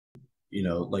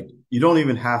like you don't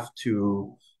even have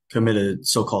to commit a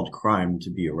so-called crime to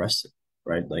be arrested,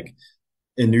 right? Like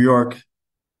in New York,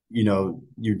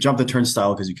 you jump the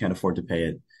turnstile because you can't afford to pay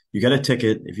it. You get a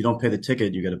ticket. If you don't pay the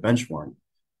ticket, you get a bench warrant,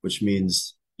 which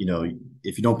means,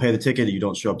 if you don't pay the ticket, you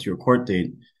don't show up to your court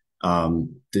date.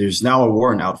 There's now a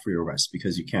warrant out for your arrest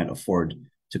because you can't afford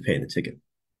to pay the ticket.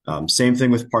 Same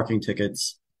thing with parking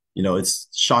tickets. It's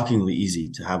shockingly easy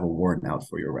to have a warrant out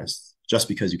for your arrest just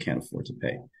because you can't afford to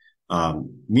pay.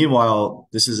 Meanwhile,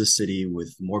 this is a city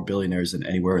with more billionaires than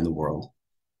anywhere in the world.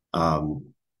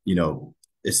 Um, you know,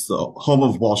 it's the home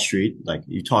of Wall Street. Like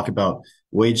you talk about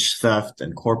wage theft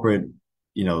and corporate,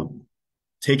 you know,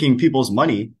 taking people's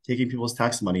money, taking people's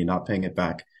tax money and not paying it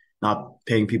back, not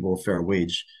paying people a fair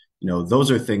wage.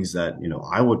 Those are things that,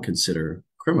 I would consider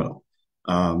criminal.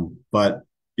 But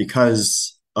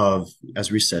because of,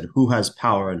 as we said, who has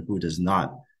power and who does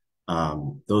not,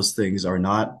 those things are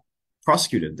not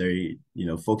prosecuted.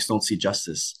 Folks don't see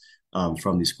justice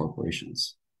from these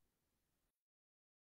corporations.